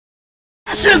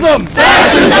Fascism!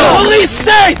 And police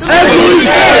states!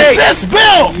 This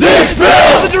bill! is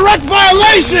a direct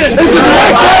violation! of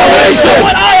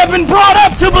what I have been brought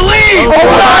up to believe!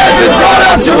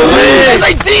 As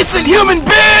a decent human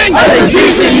being!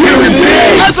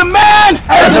 As a man!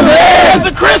 As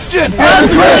a Christian!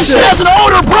 As an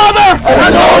older brother!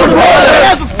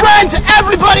 As a friend to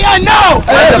everybody I know!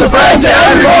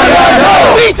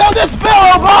 Veto this bill,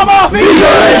 Obama! Show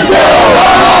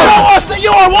us that you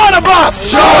are one of us!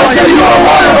 Show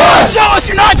us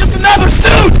you're not just another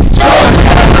suit!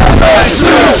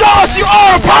 Show us you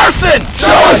are a person!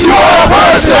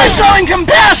 By showing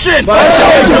compassion!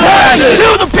 To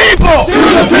the people!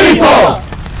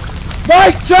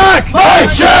 Mic check!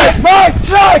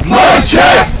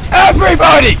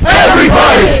 Everybody!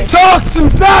 Talk to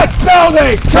that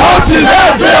building!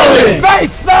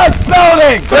 Face that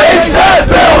building!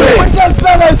 Which has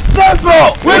been a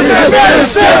symbol!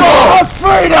 Of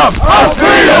freedom!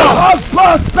 Of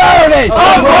prosperity!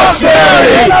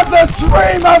 And of the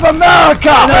dream of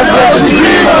America!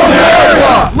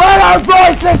 Let our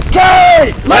voices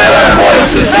carry!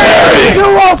 To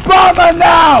Obama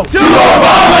now!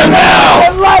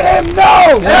 And let him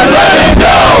know!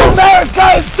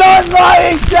 America is done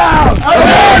lying down!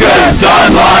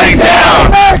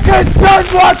 America's done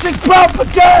watching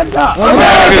propaganda!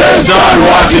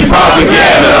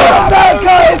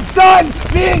 America is done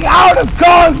being out of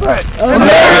Congress!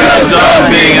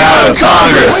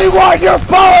 We want your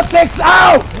politics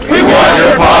out!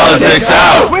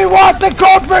 We want the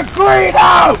corporate greed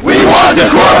out!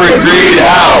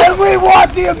 And we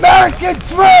want the American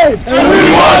dream!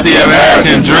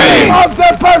 Of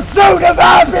the pursuit of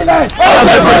happiness! Of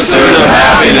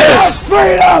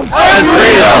freedom!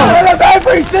 And of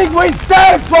everything we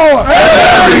stand for!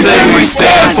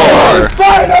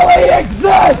 Finally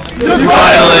exist!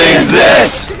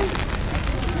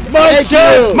 Mic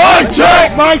check!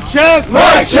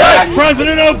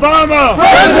 President Obama!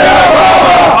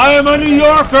 I am a New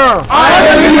Yorker!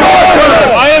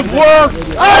 I have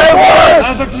worked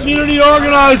as a community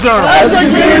organizer!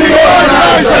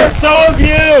 So have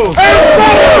you!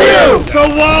 So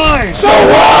why?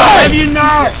 Have you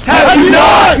not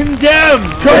condemned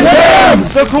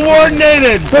the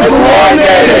coordinated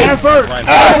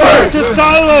effort to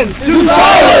silence the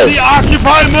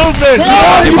Occupy movement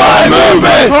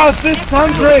across this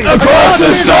country? I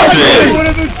would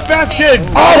have expected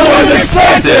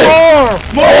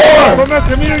more from a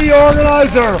community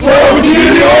organizer.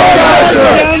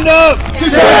 Stand up.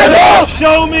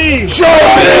 Show me. I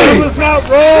was not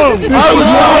wrong.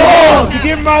 To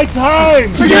give my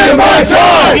time. To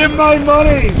give my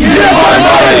money.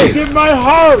 To give my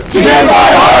heart. To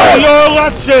your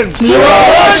election.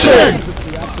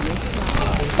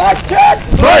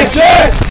 Mic check!